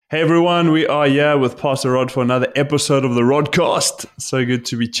Hey everyone, we are here with Pastor Rod for another episode of the Rodcast. So good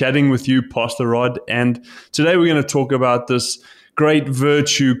to be chatting with you, Pastor Rod. And today we're going to talk about this great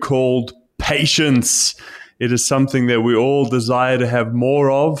virtue called patience. It is something that we all desire to have more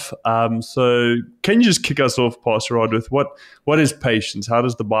of. So can you just kick us off, Pastor Rod, with what is patience? How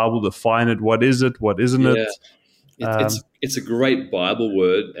does the Bible define it? What is it? What isn't it? It's a great Bible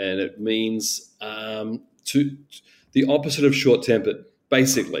word, and it means the opposite of short-tempered.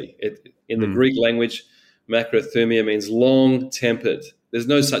 Basically, in the Greek language, macrothumia means long-tempered. There's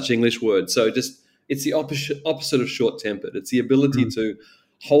no such English word, so it's the opposite of short-tempered. It's the ability to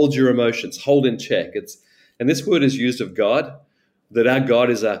hold your emotions, hold in check. And this word is used of God, that our God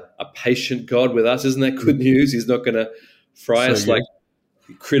is a patient God with us. Isn't that good news? He's not going to fry us like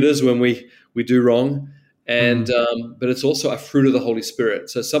critters when we do wrong. And but it's also a fruit of the Holy Spirit.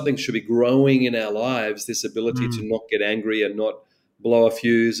 So something should be growing in our lives, this ability to not get angry and not blow a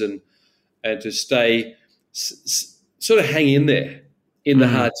fuse and to stay sort of hang in there in the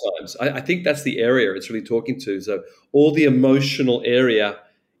hard times. I think that's the area it's really talking to. So all the emotional area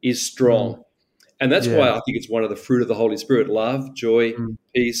is strong. And that's why I think it's one of the fruit of the Holy Spirit: love, joy,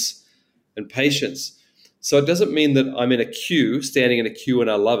 peace, and patience. So it doesn't mean that I'm in a queue, standing in a queue, and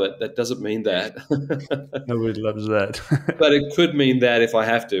I love it. That doesn't mean that. Nobody loves that. But it could mean that if I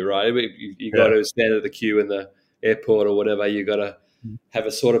have to, right? You got to stand at the queue in the airport or whatever. You got to have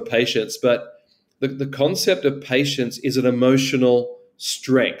a sort of patience. But the concept of patience is an emotional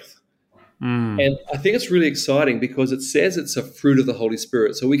strength. And I think it's really exciting because it says it's a fruit of the Holy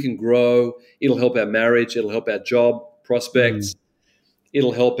Spirit. So we can grow. It'll help our marriage. It'll help our job prospects.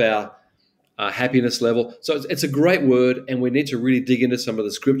 It'll help our happiness level. So it's a great word, and we need to really dig into some of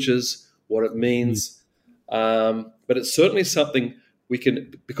the scriptures, what it means. But it's certainly something we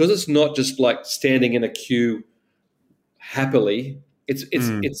can, because it's not just like standing in a queue happily.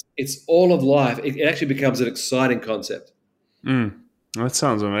 It's all of life. It actually becomes an exciting concept. That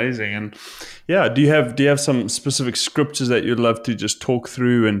sounds amazing. And do you have some specific scriptures that you'd love to just talk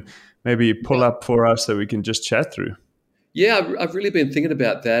through and maybe pull up for us that we can just chat through? Yeah, I've really been thinking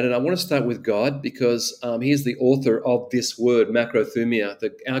about that, and I want to start with God because He's the author of this word, macrothumia.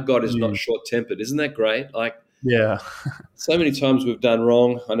 That our God is not short-tempered. Isn't that great? So many times we've done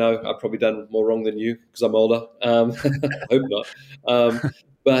wrong. I know I've probably done more wrong than you because I'm older. I hope not.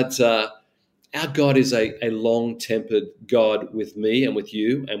 But our God is a long-tempered God with me and with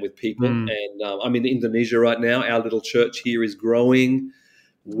you and with people. And I'm in Indonesia right now. Our little church here is growing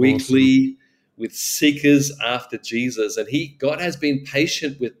weekly with seekers after Jesus. And God has been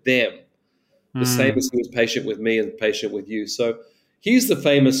patient with them, the same as He was patient with me and patient with you. So here's the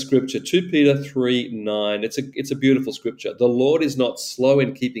famous scripture, 2 Peter 3:9. It's a beautiful scripture. The Lord is not slow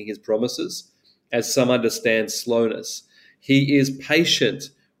in keeping His promises, as some understand slowness. He is patient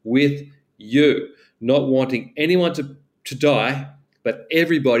with you, not wanting anyone to die, but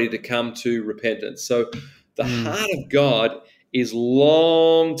everybody to come to repentance. So the heart of God is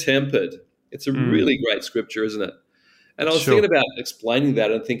long-tempered. It's a really great scripture, isn't it? And I was thinking about explaining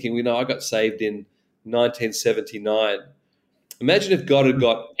that and thinking, I got saved in 1979. Imagine if God had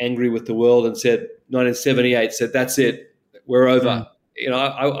got angry with the world and 1978 said, that's it, we're over.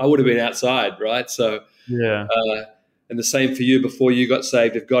 I would have been outside, right? So, and the same for you before you got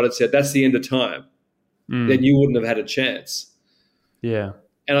saved. If God had said, that's the end of time, then you wouldn't have had a chance. Yeah.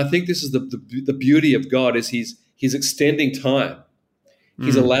 And I think this is the beauty of God is He's extending time.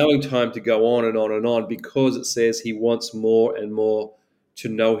 He's allowing time to go on and on and on because it says He wants more and more to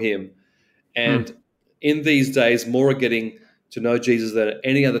know Him. And in these days, more are getting to know Jesus than at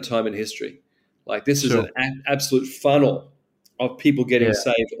any other time in history. Like this is an absolute funnel of people getting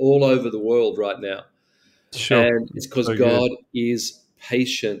saved all over the world right now. And it's because God is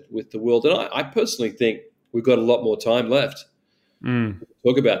patient with the world. And I personally think we've got a lot more time left. We'll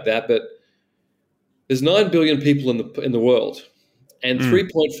talk about that, but there's 9 billion people in the world. And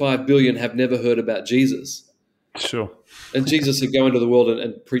 3.5 billion have never heard about Jesus. And Jesus said, go into the world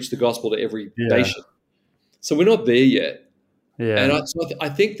and preach the gospel to every nation. So we're not there yet. And I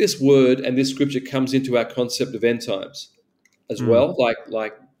think this word and this scripture comes into our concept of end times as well.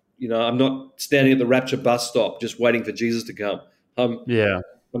 I'm not standing at the rapture bus stop just waiting for Jesus to come. I'm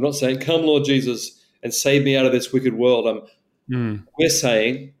not saying, come, Lord Jesus, and save me out of this wicked world. We're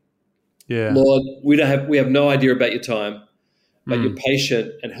saying, Lord, we have no idea about your time. But you're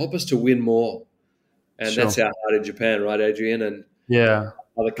patient and help us to win more. And that's our heart in Japan, right, Adrian? And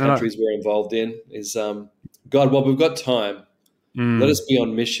other countries we're involved in is, God, while we've got time, let us be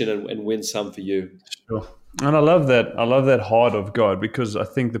on mission and win some for you. And I love that. I love that heart of God because I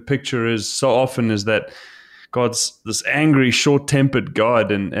think the picture is so often is that God's this angry, short-tempered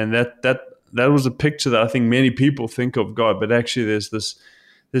God, and that was a picture that I think many people think of God, but actually there's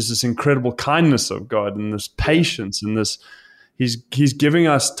this incredible kindness of God and this patience and this. He's giving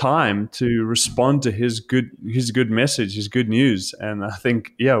us time to respond to his good message, his good news, and I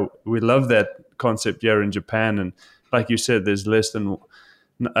think we love that concept here in Japan. And like you said, there's less than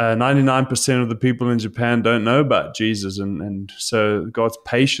 99% of the people in Japan don't know about Jesus, and so God's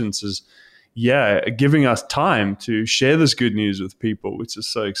patience is giving us time to share this good news with people, which is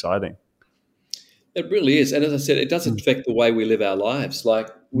so exciting. It really is, and as I said, it does affect the way we live our lives. Like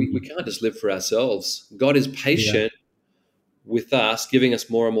we can't just live for ourselves. God is patient. With us, giving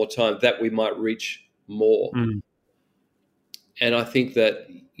us more and more time that we might reach more. And I think that,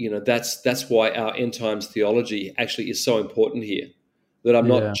 that's why our end times theology actually is so important here, that I'm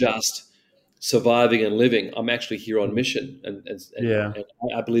not just surviving and living. I'm actually here on mission. And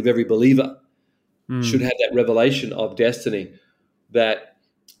I believe every believer should have that revelation of destiny, that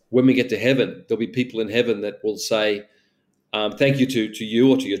when we get to heaven, there'll be people in heaven that will say, thank you to you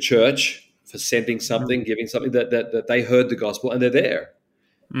or to your church for sending something, giving something, that they heard the gospel and they're there.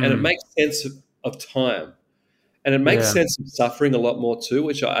 And it makes sense of time. And it makes sense of suffering a lot more too,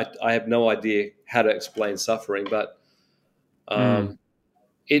 which I have no idea how to explain suffering. But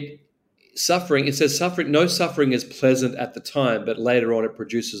it says suffering, no suffering is pleasant at the time, but later on it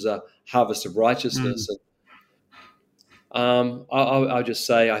produces a harvest of righteousness. And I'll just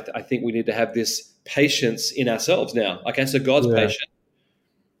say I think we need to have this patience in ourselves now. Okay, so God's patient.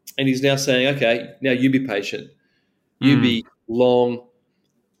 And he's now saying, okay, now you be patient. You be long,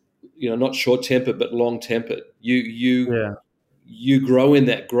 not short-tempered, but long-tempered. You grow in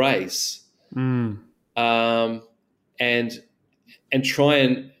that grace, and try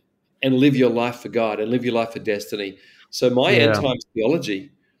and live your life for God and live your life for destiny. So my end times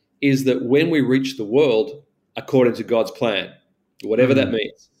theology is that when we reach the world according to God's plan, whatever that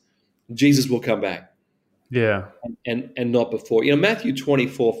means, Jesus will come back. Yeah. And not before. Matthew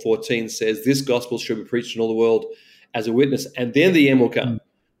 24:14 says, this gospel should be preached in all the world as a witness, and then the end will come.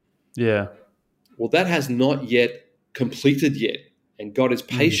 Yeah. Well, that has not yet completed yet. And God is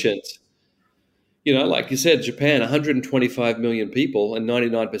patient. Like you said, Japan, 125 million people, and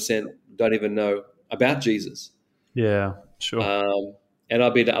 99% don't even know about Jesus. Yeah, sure. And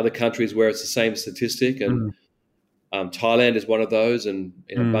I've been to other countries where it's the same statistic, and Thailand is one of those, and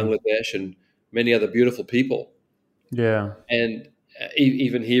Bangladesh, and many other beautiful people. Yeah. And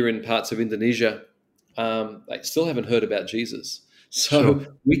even here in parts of Indonesia, they still haven't heard about Jesus. So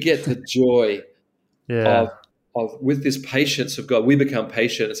we get the joy of with this patience of God. We become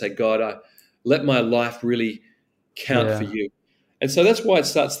patient and say, God, let my life really count for you. And so that's why it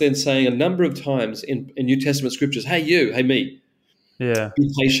starts then saying a number of times in New Testament scriptures, hey, you, hey, me. Yeah.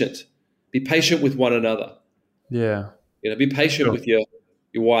 Be patient. Be patient with one another. Yeah. Be patient with your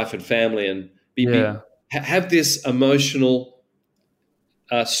wife and family, and have this emotional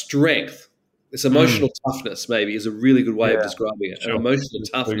strength, this emotional toughness maybe is a really good way of describing it, an emotional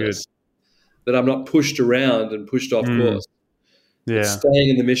toughness that I'm not pushed around and pushed off course. Yeah. Staying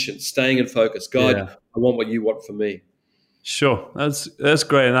in the mission, staying in focus. God, I want what you want for me. Sure. That's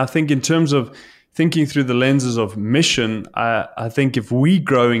great. And I think in terms of thinking through the lenses of mission, I think if we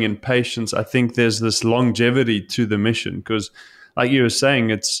growing in patience, I think there's this longevity to the mission, because like you were saying,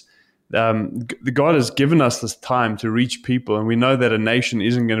 it's God has given us this time to reach people, and we know that a nation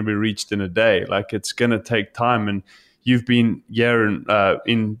isn't going to be reached in a day. Like, it's going to take time. And you've been here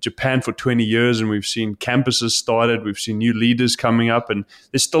in Japan for 20 years, and we've seen campuses started. We've seen new leaders coming up, and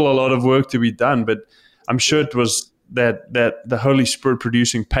there's still a lot of work to be done. But I'm sure it was that the Holy Spirit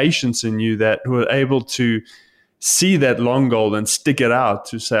producing patience in you that were able to see that long goal and stick it out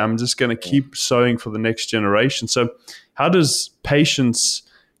to say, I'm just going to keep sowing for the next generation. So how does patience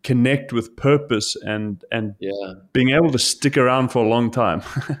connect with purpose and being able to stick around for a long time?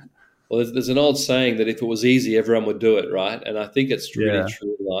 Well, there's an old saying that if it was easy, everyone would do it, right? And I think it's really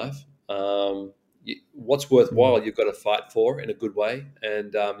true in life. What's worthwhile, you've got to fight for in a good way,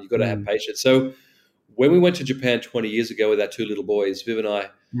 and you've got to have patience. So when we went to Japan 20 years ago with our two little boys, Viv and I,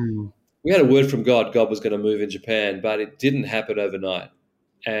 we had a word from God. God was going to move in Japan, but it didn't happen overnight.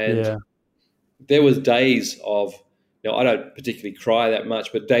 And there was days of, I don't particularly cry that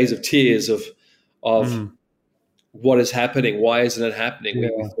much, but days of tears of what is happening? Why isn't it happening?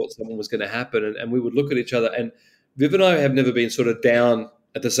 We thought something was going to happen, and we would look at each other. And Viv and I have never been sort of down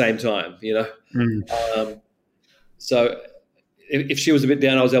at the same time, So if she was a bit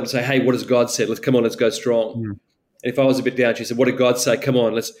down, I was able to say, hey, what has God said? Let's go strong. And if I was a bit down, she said, what did God say? Come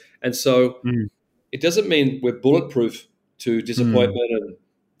on, let's. And so it doesn't mean we're bulletproof to disappointment and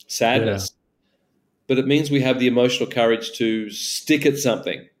sadness. but it means we have the emotional courage to stick at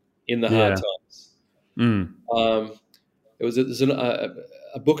something in the hard times. There's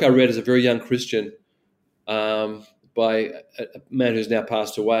a book I read as a very young Christian by a man who's now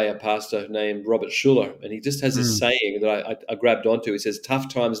passed away, a pastor named Robert Schuller, and he just has this saying that I grabbed onto. He says,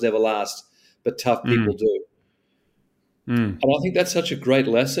 "Tough times never last, but tough people do." And I think that's such a great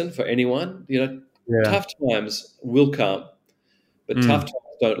lesson for anyone. Tough times will come, but tough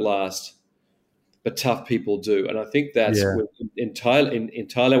times don't last, but tough people do. And I think that's in Thailand. In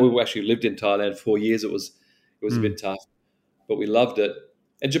Thailand, we actually lived in Thailand 4 years. It was a bit tough, but we loved it.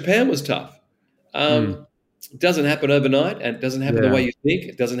 And Japan was tough. It doesn't happen overnight, and it doesn't happen the way you think.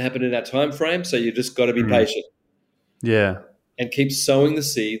 It doesn't happen in that time frame. So you just got to be patient. Yeah. And keep sowing the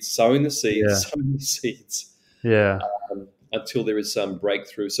seeds, sowing the seeds. Yeah. Until there is some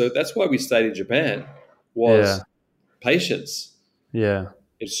breakthrough. So that's why we stayed in Japan, was patience. Yeah.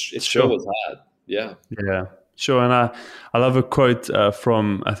 It sure was hard. Yeah. Yeah. Sure. And I love a quote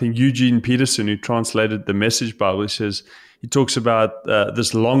from, I think, Eugene Peterson, who translated the Message Bible. He talks about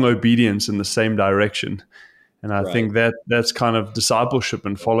this long obedience in the same direction. And I think that's kind of discipleship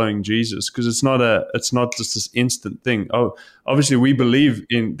and following Jesus, because it's not just this instant thing. Oh, obviously we believe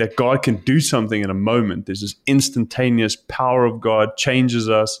in that God can do something in a moment. There's this instantaneous power of God changes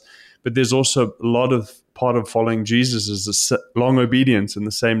us, but there's also a lot of part of following Jesus is this long obedience in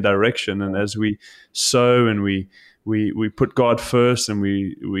the same direction. And as we sow and we put God first and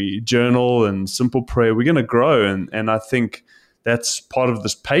we journal and simple prayer, we're going to grow. And I think that's part of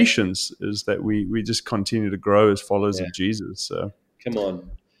this patience, is that we just continue to grow as followers of Jesus. So come on.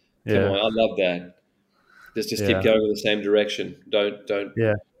 I love that. Just keep going in the same direction. Don't.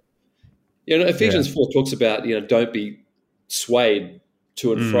 Yeah. Ephesians 4 talks about, don't be swayed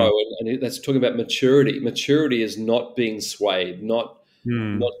to and fro, and that's talking about maturity. Maturity is not being swayed, not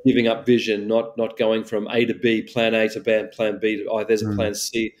giving up vision, not going from A to B, plan A to plan B to there's a plan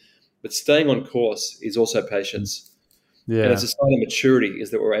C, but staying on course is also patience. Yeah. And it's a sign of maturity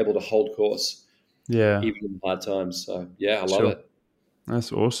is that we're able to hold course, even in hard times. So, I love it.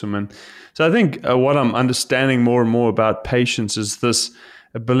 That's awesome. And so I think what I'm understanding more and more about patience is this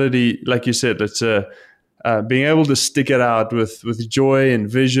ability, like you said, it's being able to stick it out with joy and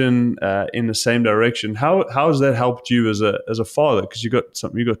vision in the same direction. How has that helped you as a father? Because you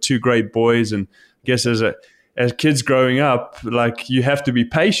got two great boys, and I guess as kids growing up, like, you have to be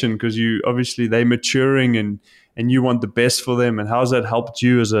patient because they're maturing and you want the best for them. And how has that helped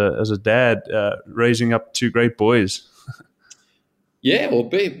you as a dad raising up two great boys? Yeah, well,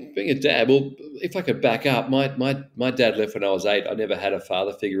 being a dad, well, if I could back up, my dad left when I was 8. I never had a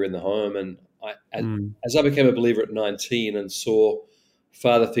father figure in the home, and as I became a believer at 19 and saw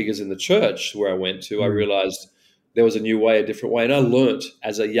father figures in the church where I went to, I realized there was a new way, a different way, and I learnt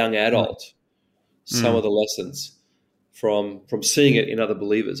as a young adult some of the lessons from seeing it in other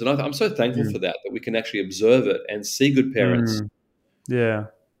believers. And I'm so thankful for that we can actually observe it and see good parents. And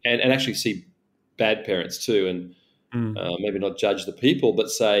actually see bad parents too. And maybe not judge the people, but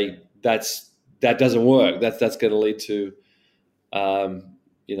say that doesn't work. That's going to lead to,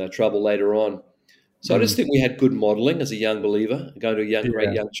 trouble later on. So I just think we had good modeling as a young believer, going to a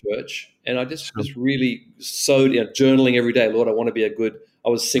great young church. And I just really sowed, journaling every day. Lord, I want to be I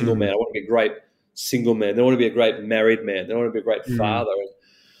was a single man. I want to be a great single man. They want to be a great married man. They want to be a great father. And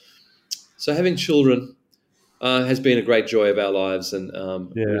so having children has been a great joy of our lives, and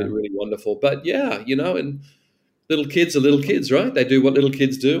really, really wonderful. But and little kids are little kids, right? They do what little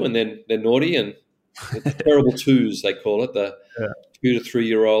kids do, and then they're naughty, and it's terrible twos, they call it, the 2 to 3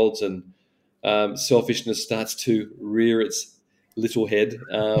 year olds, and selfishness starts to rear its little head.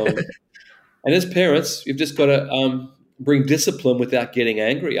 And as parents, you've just got to bring discipline without getting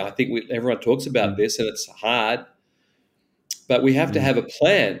angry. I think everyone talks about this, and it's hard, but we have to have a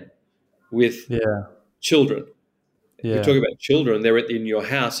plan with children. We talk about children, they're in your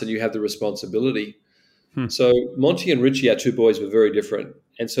house and you have the responsibility. So Monty and Richie, our two boys, were very different.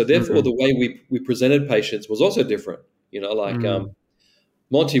 And so therefore the way we presented patience was also different.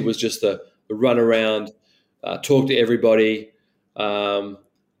 Monty was just the run around, talk to everybody,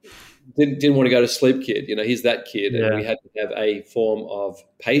 didn't want to go to sleep kid. He's that kid. And we had to have a form of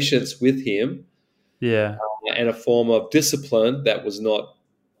patience with him and a form of discipline that was not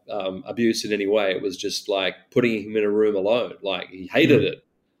abuse in any way. It was just like putting him in a room alone. Like, he hated it.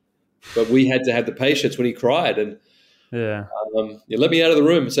 But we had to have the patience when he cried, and let me out of the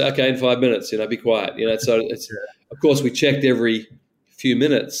room and say, okay, in 5 minutes, be quiet. So of course we checked every few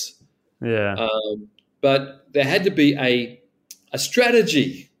minutes. But there had to be a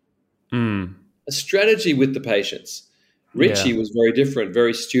strategy, a strategy with the patience. Richie was very different,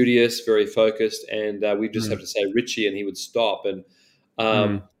 very studious, very focused, and we just have to say Richie, and he would stop. And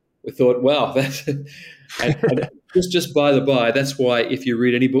we thought, wow, that's and just by the by, that's why if you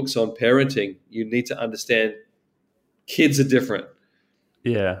read any books on parenting, you need to understand kids are different.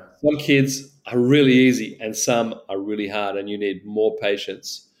 Yeah, some kids are really easy, and some are really hard, and you need more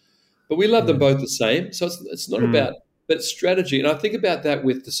patience. But we love them both the same, so it's not about, but it's strategy. And I think about that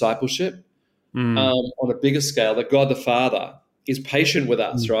with discipleship. On a bigger scale, that God the Father is patient with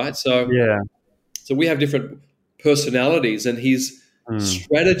us, right? So we have different personalities, and His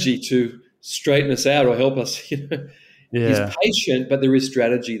strategy to straighten us out or help us, He's patient, but there is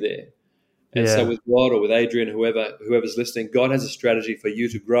strategy there. And so with Rod or with Adrian, whoever's listening, God has a strategy for you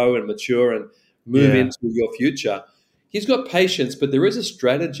to grow and mature and move into your future. He's got patience, but there is a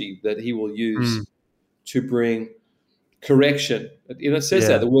strategy that He will use to bring correction. It says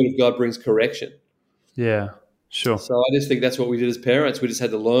that the Word of God brings correction. Yeah, sure. So I just think that's what we did as parents. We just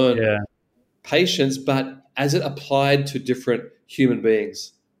had to learn patience, but as it applied to different human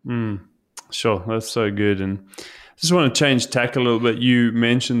beings. Sure, that's so good. And I just want to change tack a little bit. You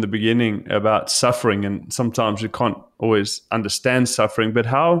mentioned the beginning about suffering, and sometimes we can't always understand suffering. But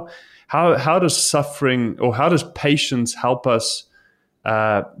how does suffering, or how does patience help us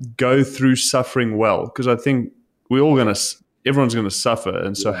go through suffering well? Because I think everyone's going to suffer.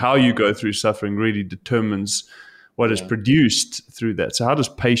 And so how you go through suffering really determines what is produced through that. So how does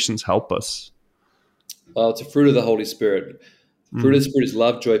patience help us? Well, it's a fruit of the Holy Spirit. Fruit of the Spirit is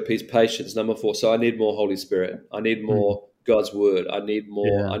love, joy, peace, patience. Number 4. So I need more Holy Spirit. I need more God's Word. I need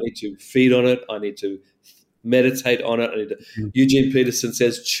more. I need to feed on it. I need to meditate on it. Eugene Peterson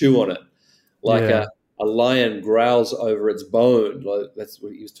says, chew on it. Like a lion growls over its bone. Like that's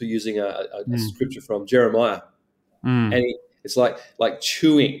what he was using a scripture from Jeremiah. And it's like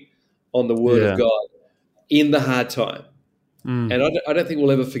chewing on the Word of God in the hard time. And I don't think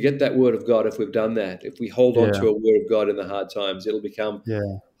we'll ever forget that Word of God if we've done that. If we hold on to a Word of God in the hard times, it'll become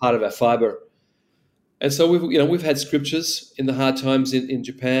part of our fiber. And so we've had scriptures in the hard times in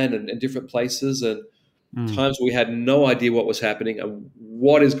Japan and different places, and times we had no idea what was happening and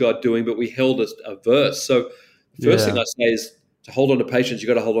what is God doing, but we held a verse. So the first thing I say is to hold on to patience, you've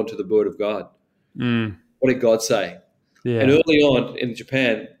got to hold on to the Word of God. What did God say? Yeah. And early on in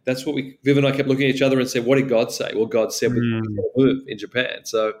Japan, that's what Viv and I kept looking at each other and said, what did God say? Well, God said we're going to move in Japan.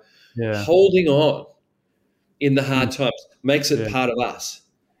 So holding on in the hard times makes it part of us.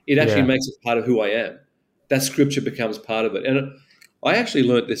 It actually makes it part of who I am. That scripture becomes part of it. And I actually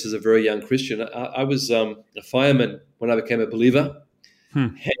learned this as a very young Christian. I was a fireman when I became a believer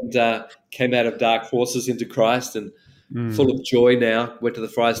and came out of dark forces into Christ and full of joy now. Went to the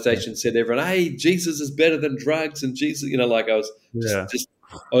fire station, said to everyone, hey, Jesus is better than drugs. And Jesus, like I was just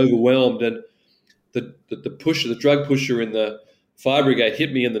overwhelmed. And the drug pusher in the fire brigade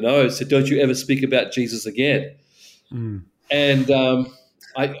hit me in the nose, said, don't you ever speak about Jesus again. And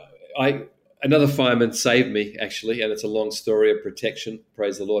another fireman saved me, actually, and it's a long story of protection,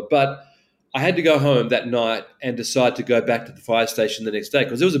 praise the Lord. But I had to go home that night and decide to go back to the fire station the next day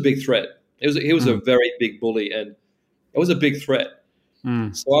because it was a big threat. He was a very big bully, and it was a big threat.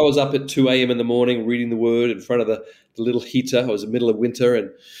 So I was up at 2 a.m. in the morning reading the Word in front of the little heater. It was the middle of winter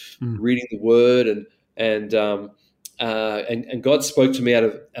and reading the Word, and God spoke to me out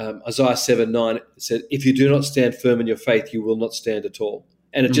of Isaiah 7:9. It said, if you do not stand firm in your faith, you will not stand at all.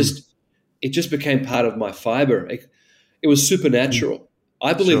 And it just became part of my fiber. It was supernatural.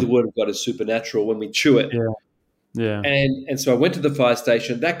 I believe the Word of God is supernatural when we chew it. Yeah. And so I went to the fire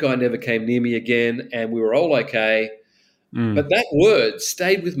station. That guy never came near me again, and we were all okay. But that word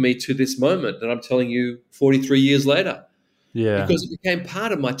stayed with me to this moment that I'm telling you 43 years later. Yeah. Because it became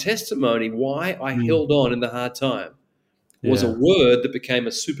part of my testimony why I held on in the hard time. Was a word that became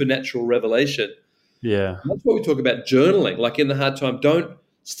a supernatural revelation. Yeah. And that's why we talk about journaling. Like in the hard time, don't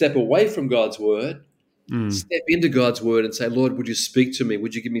step away from God's Word. Step into God's Word and say, Lord, would you speak to me?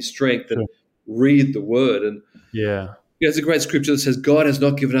 Would you give me strength? And read the Word. And there's a great scripture that says, God has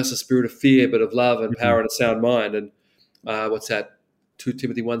not given us a spirit of fear, but of love and power and a sound mind. And what's that? 2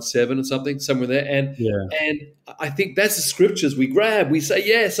 Timothy 1:7 or something, somewhere there. And I think that's the scriptures we grab. We say,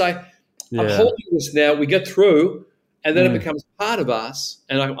 yes, I'm holding this now. We get through, and then it becomes part of us,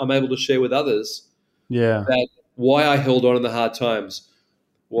 and I'm able to share with others that why I held on in the hard times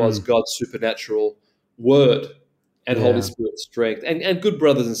was God's supernatural Word and Holy Spirit strength and good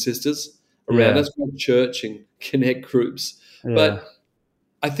brothers and sisters around us, church and connect groups. But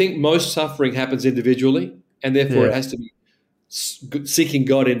I think most suffering happens individually, and therefore it has to be seeking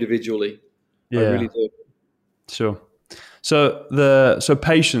God individually. I really do. Sure. So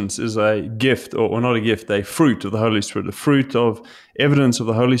patience is a gift, or not a gift, a fruit of the Holy Spirit, a fruit of evidence of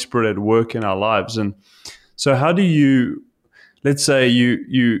the Holy Spirit at work in our lives. And so how do you, let's say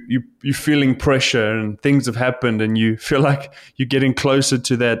you're feeling pressure and things have happened and you feel like you're getting closer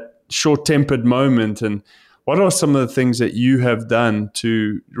to that short-tempered moment, and what are some of the things that you have done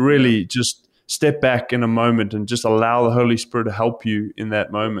to really just step back in a moment and just allow the Holy Spirit to help you in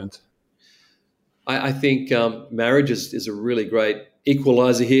that moment? I think marriage is a really great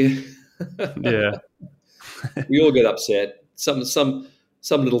equalizer here. Yeah. We all get upset. Some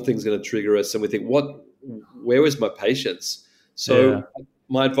little thing's going to trigger us, and we think, where is my patience? So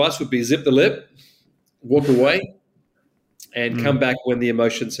my advice would be zip the lip, walk away, and come back when the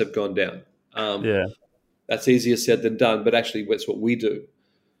emotions have gone down. That's easier said than done, but actually that's what we do.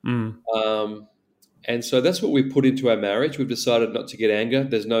 And so that's what we put into our marriage. We've decided not to get anger.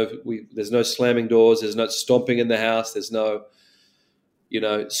 There's no slamming doors. There's no stomping in the house. There's no,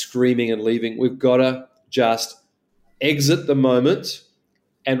 screaming and leaving. We've got to just exit the moment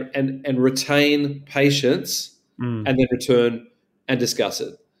and retain patience and then return and discuss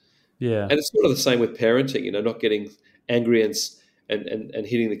it. Yeah. And it's sort of the same with parenting, not getting angry and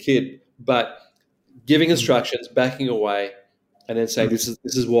hitting the kid, but giving instructions, backing away, and then saying, this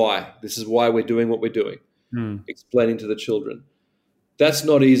is why we're doing what we're doing, explaining to the children. That's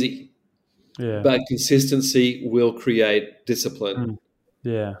not easy, but consistency will create discipline.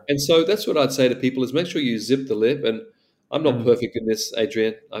 Yeah. And so that's what I'd say to people is make sure you zip the lip. And I'm not perfect in this,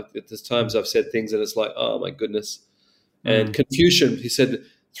 Adrian. There's times I've said things and it's like, oh my goodness. And Confucian, he said,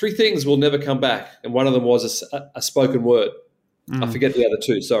 3 things will never come back. And one of them was a spoken word. I forget the other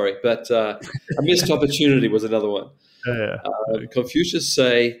 2, sorry. But a missed opportunity was another one. Confucius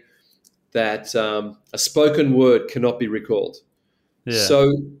say that a spoken word cannot be recalled.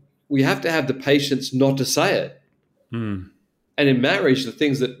 So we have to have the patience not to say it. And in marriage, the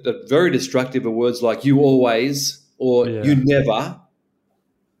things that are very destructive are words like you always or you never,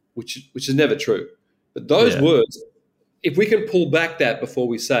 which is never true. But those words, if we can pull back that before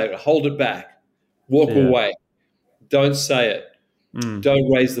we say it, hold it back, walk away, don't say it,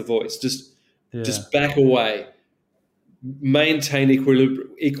 don't raise the voice, just back away, maintain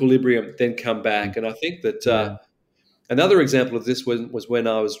equilibrium, then come back. And I think that another example of this was when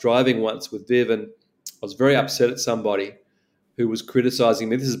I was driving once with Viv, and I was very upset at somebody who was criticizing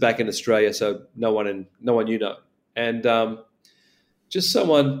me. This is back in Australia, so no one you know. And just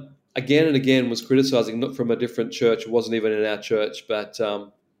someone again and again was criticizing, not from a different church. It wasn't even in our church, but I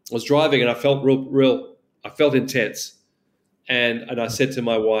was driving and I felt I felt intense. And I said to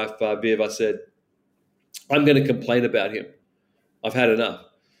my wife, Viv, I said, I'm going to complain about him. I've had enough.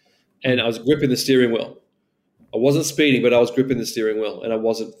 And I was gripping the steering wheel. I wasn't speeding, but I was gripping the steering wheel and I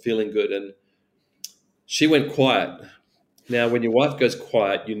wasn't feeling good. And she went quiet. Now, when your wife goes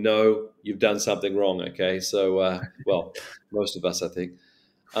quiet, you know you've done something wrong, okay? So, well, most of us, I think.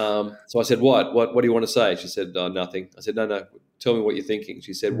 So I said, what do you want to say? She said, nothing. I said, no, tell me what you're thinking.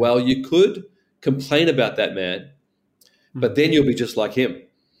 She said, well, you could complain about that man, but then you'll be just like him.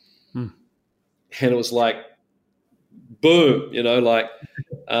 And it was like, boom,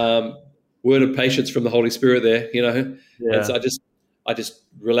 word of patience from the Holy Spirit there, And so I just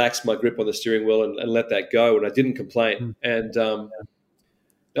relaxed my grip on the steering wheel and let that go, and I didn't complain. And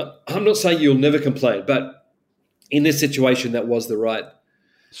I'm not saying you'll never complain, but in this situation, that was the right.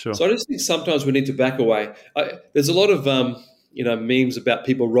 Sure. So I just think sometimes we need to back away. There's a lot of memes about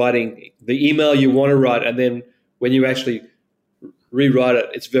people writing the email you want to write, and then when you actually rewrite it,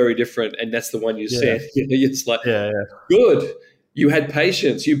 it's very different, and that's the one you sent. It's like, good, you had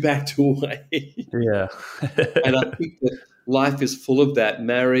patience, you backed away. And I think that life is full of that,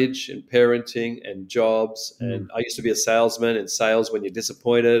 marriage and parenting and jobs. And I used to be a salesman in sales when you're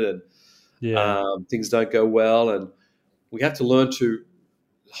disappointed and things don't go well. And we have to learn to,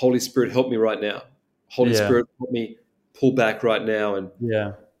 Holy Spirit, help me right now. Holy Spirit, help me pull back right now. And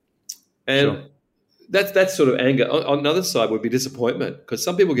sure. That's sort of anger. On the other side would be disappointment, because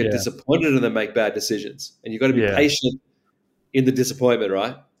some people get disappointed and they make bad decisions. And you've got to be patient in the disappointment,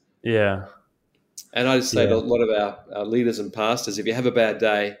 right? Yeah. And I just say to a lot of our leaders and pastors, if you have a bad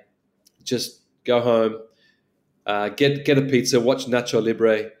day, just go home, get a pizza, watch Nacho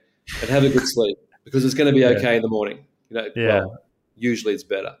Libre, and have a good sleep, because it's going to be okay in the morning. Well, usually it's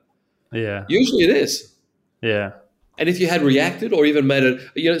better. Yeah. Usually it is. Yeah. And if you had reacted or even made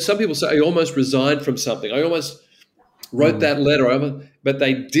it, some people say, I almost resigned from something. I almost wrote that letter, but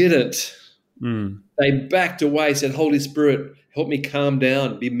they didn't. They backed away, said, Holy Spirit, help me calm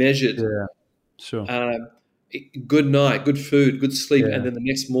down, be measured. Yeah. Sure. Good night, good food, good sleep. And then the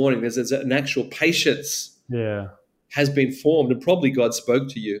next morning, there's an actual patience. Yeah. has been formed, and probably God spoke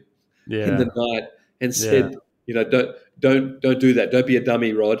to you in the night and said, don't do that. Don't be a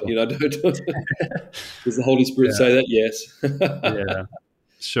dummy, Rod. Don't. Does the Holy Spirit say that? Yes. Yeah.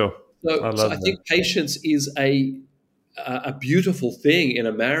 Sure. So I think patience is a beautiful thing in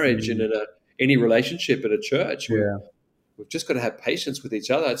a marriage and in any relationship in a church. We've just got to have patience with each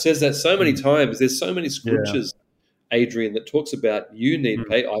other. It says that so many times. There's so many scriptures, Adrian, that talks about you need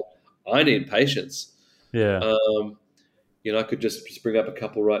I need patience. Yeah. I could just bring up a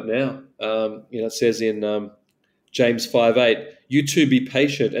couple right now. It says in James 5:8, you too be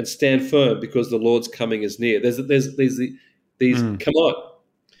patient and stand firm because the Lord's coming is near. There's these come on.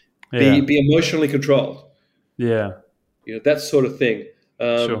 Be emotionally controlled. Yeah. That sort of thing.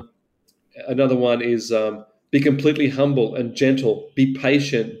 Sure. Another one is be completely humble and gentle. Be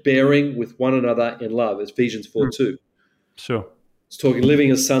patient, bearing with one another in love. Ephesians 4:2. Sure. It's talking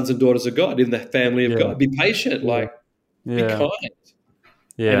living as sons and daughters of God in the family of God. Be patient, be kind.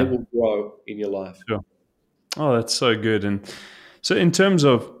 Yeah. And it will grow in your life. Sure. Oh, that's so good. And so in terms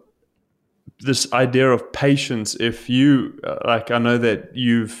of this idea of patience, if you I know that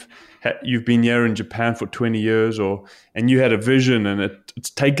you've been here in Japan for 20 years, and you had a vision, and it's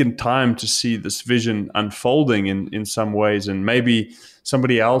taken time to see this vision unfolding in some ways, and maybe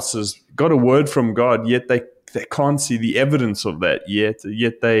somebody else has got a word from God, yet they can't see the evidence of that yet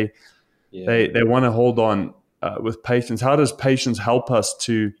they want to hold on with patience. How does patience help us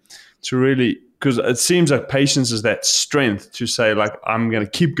to really? Because it seems like patience is that strength to say, I'm going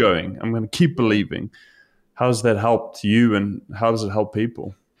to keep going. I'm going to keep believing. How does that help you, and how does it help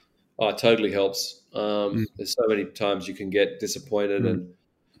people? Oh, it totally helps. There's so many times you can get disappointed and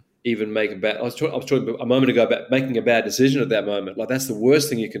even make a bad. I was talking a moment ago about making a bad decision at that moment. That's the worst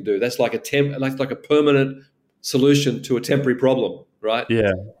thing you can do. That's like a permanent solution to a temporary problem, right?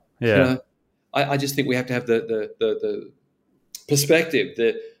 Yeah, yeah. I just think we have to have the perspective,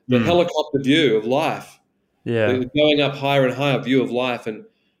 the helicopter view of life, the going up higher and higher view of life, and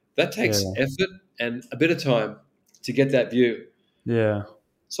that takes effort and a bit of time to get that view. Yeah.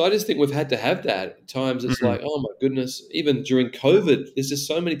 So I just think we've had to have that. At times it's like, oh my goodness, even during COVID, there's just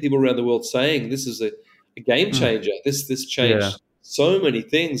so many people around the world saying this is a game changer. This changed so many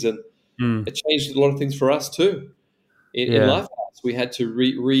things, and it changed a lot of things for us too. In Life House, we had to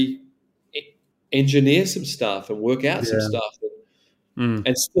re-engineer some stuff and work out some stuff.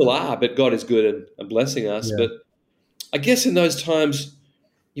 And still are, but God is good and blessing us. Yeah. But I guess in those times,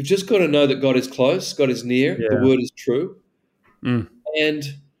 you've just got to know that God is close, God is near, the word is true. And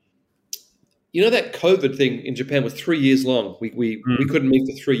that COVID thing in Japan was 3 years long. We couldn't meet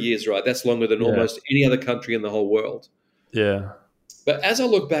for 3 years, right? That's longer than almost any other country in the whole world. Yeah. But as I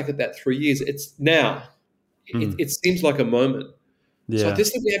look back at that 3 years, it's now. It seems like a moment. Yeah. So I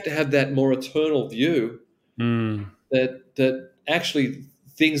just think we have to have that more eternal view that actually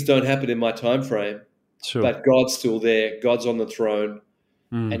things don't happen in my time frame, but God's still there. God's on the throne,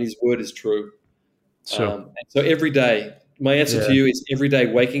 and His word is true. And so every day, my answer to you is every day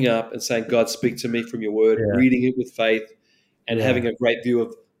waking up and saying, God, speak to me from your word, reading it with faith, and having a great view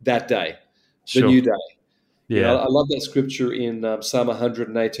of that day, the new day. Yeah. I love that scripture in Psalm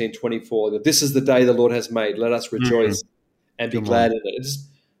 118:24, that this is the day the Lord has made. Let us rejoice and be glad in it. Just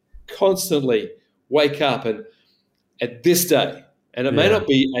constantly wake up and at this day, and it may not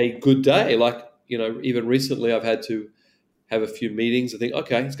be a good day. Even recently I've had to have a few meetings. I think,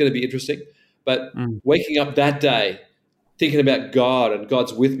 okay, it's going to be interesting. But waking up that day, thinking about God and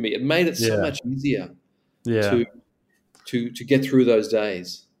God's with me, it made it so much easier to get through those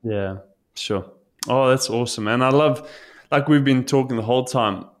days. Yeah, sure. Oh, that's awesome. And I love, like we've been talking the whole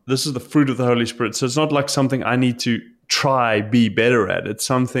time, this is the fruit of the Holy Spirit. So it's not like something I need to be better at. It's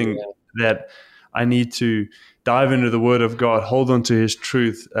something that I need to dive into the Word of God, hold on to His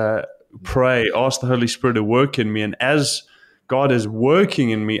truth, pray, ask the Holy Spirit to work in me. And as God is working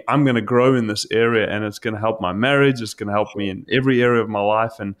in me, I'm going to grow in this area, and it's going to help my marriage. It's going to help me in every area of my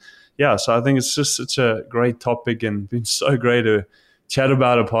life. And so I think it's just such a great topic, and been so great to chat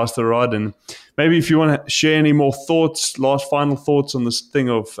about it, Pastor Rod. And maybe if you want to share any more thoughts, final thoughts on this thing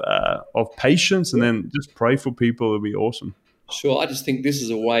of patience, and then just pray for people, it'd be awesome. Sure. I just think this is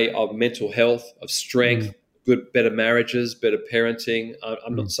a way of mental health, of strength, better marriages, better parenting.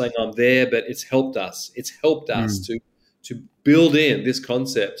 I'm not saying I'm there, but it's helped us. It's helped us to build in this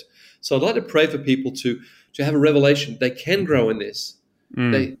concept. So I'd like to pray for people to have a revelation. They can grow in this.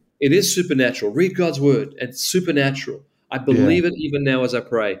 It is supernatural. Read God's word, and it's supernatural. I believe it even now as I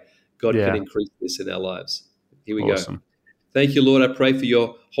pray. God can increase this in our lives. Here we go. Thank you, Lord. I pray for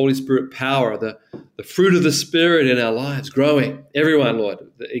your Holy Spirit power, the fruit of the Spirit in our lives growing. Everyone, Lord,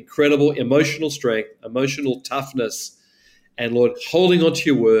 the incredible emotional strength, emotional toughness, and Lord, holding on to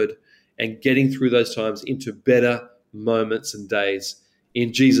your word and getting through those times into better moments and days.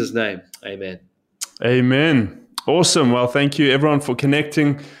 In Jesus' name, amen. Amen. Awesome. Well, thank you everyone for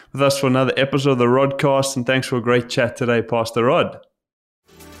connecting with us for another episode of the Rodcast, and thanks for a great chat today, Pastor Rod.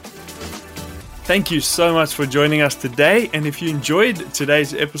 Thank you so much for joining us today. And if you enjoyed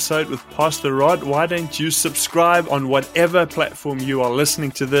today's episode with Pastor Rod, why don't you subscribe on whatever platform you are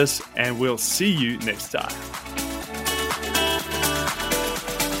listening to this, and we'll see you next time.